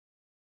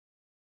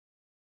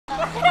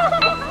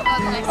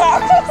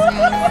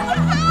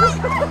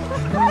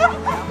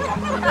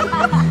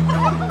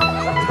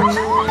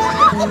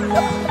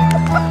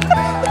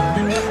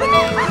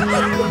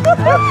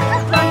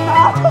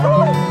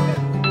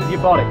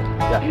Your body.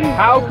 Yeah.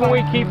 How can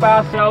we keep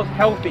ourselves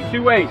healthy?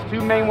 Two ways,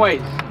 two main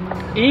ways.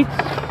 Eat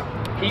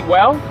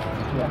well,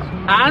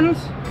 and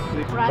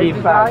keep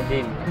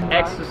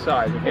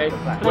exercise. Okay.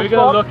 We're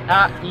gonna look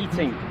at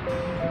eating.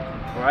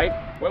 Right?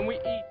 When we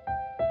eat.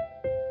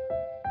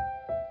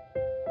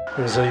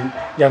 There was a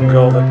young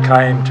girl that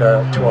came to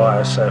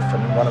ISF,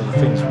 and one of the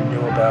things we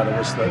knew about her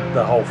was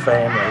the whole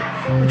family,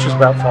 which was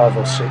about 5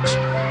 or 6.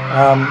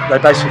 They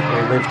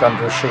basically lived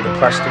under a sheet of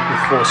plastic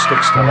with 4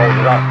 sticks to hold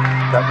it up.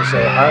 That was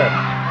their home.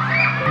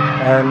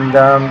 And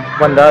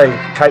one day,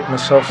 Kate and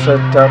myself said,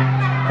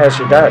 how's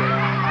your dad?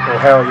 Or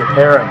how are your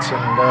parents?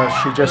 And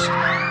she just,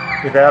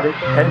 without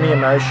any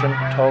emotion,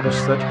 told us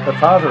that her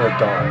father had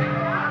died.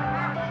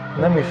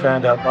 And then we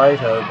found out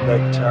later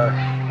that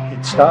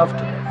he'd starved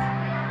to death.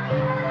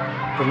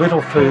 The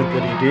little food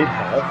that he did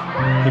have,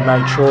 he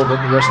made sure that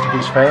the rest of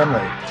his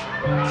family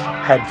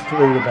had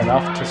food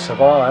enough to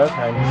survive,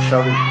 and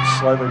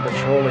slowly but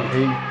surely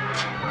he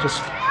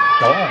just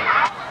died.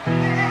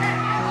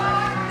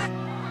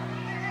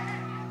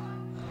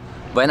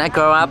 When I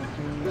grow up,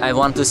 I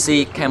want to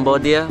see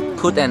Cambodia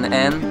put an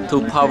end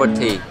to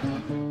poverty.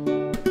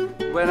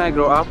 When I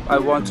grow up, I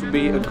want to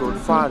be a good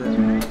father.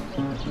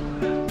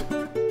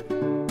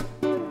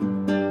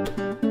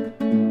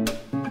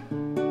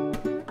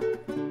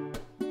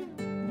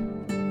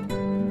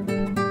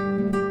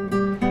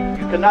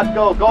 You cannot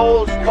go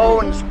goals,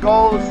 cones,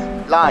 goals,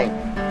 line.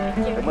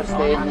 You must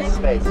stay in this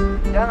space. Go!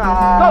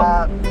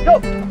 Go!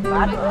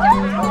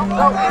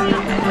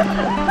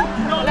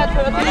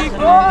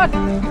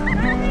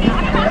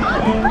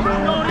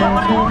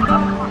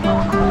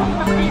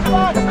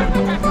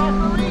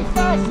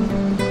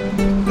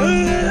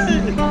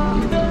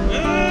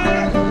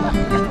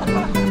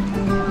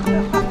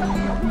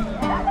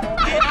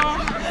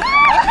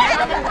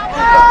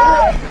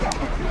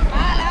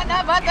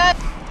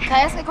 Can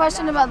I ask a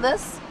question about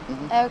this?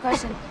 I have a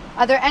question.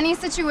 Are there any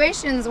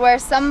situations where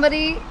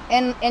somebody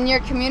in your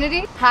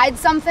community hides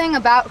something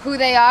about who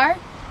they are?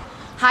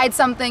 Hide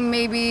something,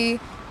 maybe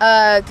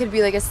could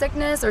be like a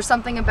sickness or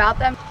something about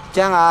them?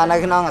 Because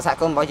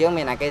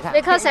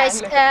they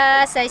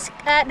scared.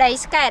 They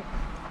scared.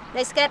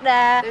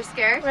 They're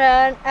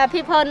scared?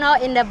 People know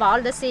in the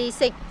ball to see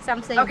sick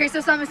something. Okay,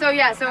 so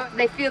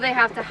they feel they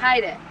have to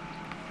hide it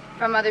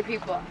from other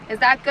people. Is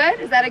that good?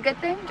 Is that a good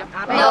thing?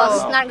 No,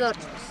 it's not good.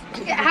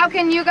 How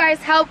can you guys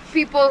help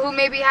people who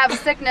maybe have a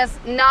sickness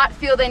not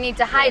feel they need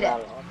to hide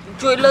it?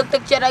 Okay,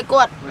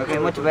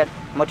 motivate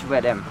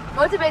them.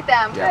 Motivate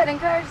them. Good.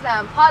 Encourage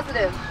them.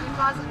 Positive. Be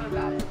positive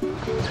about it.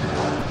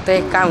 ប្រទេស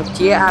កម្ពុ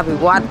ជាអភិ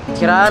វឌ្ឍ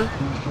ច្រើន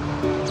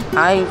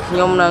ហើយខ្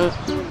ញុំនឹង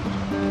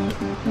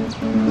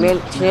មាន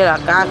ឈ្នាលឱ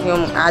កាសខ្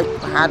ញុំអាច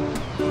ហាត់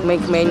ក្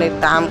មេងៗនៅ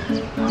តាម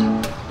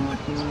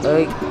អើ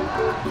យ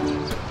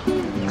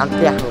អន្ត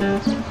រជាតិ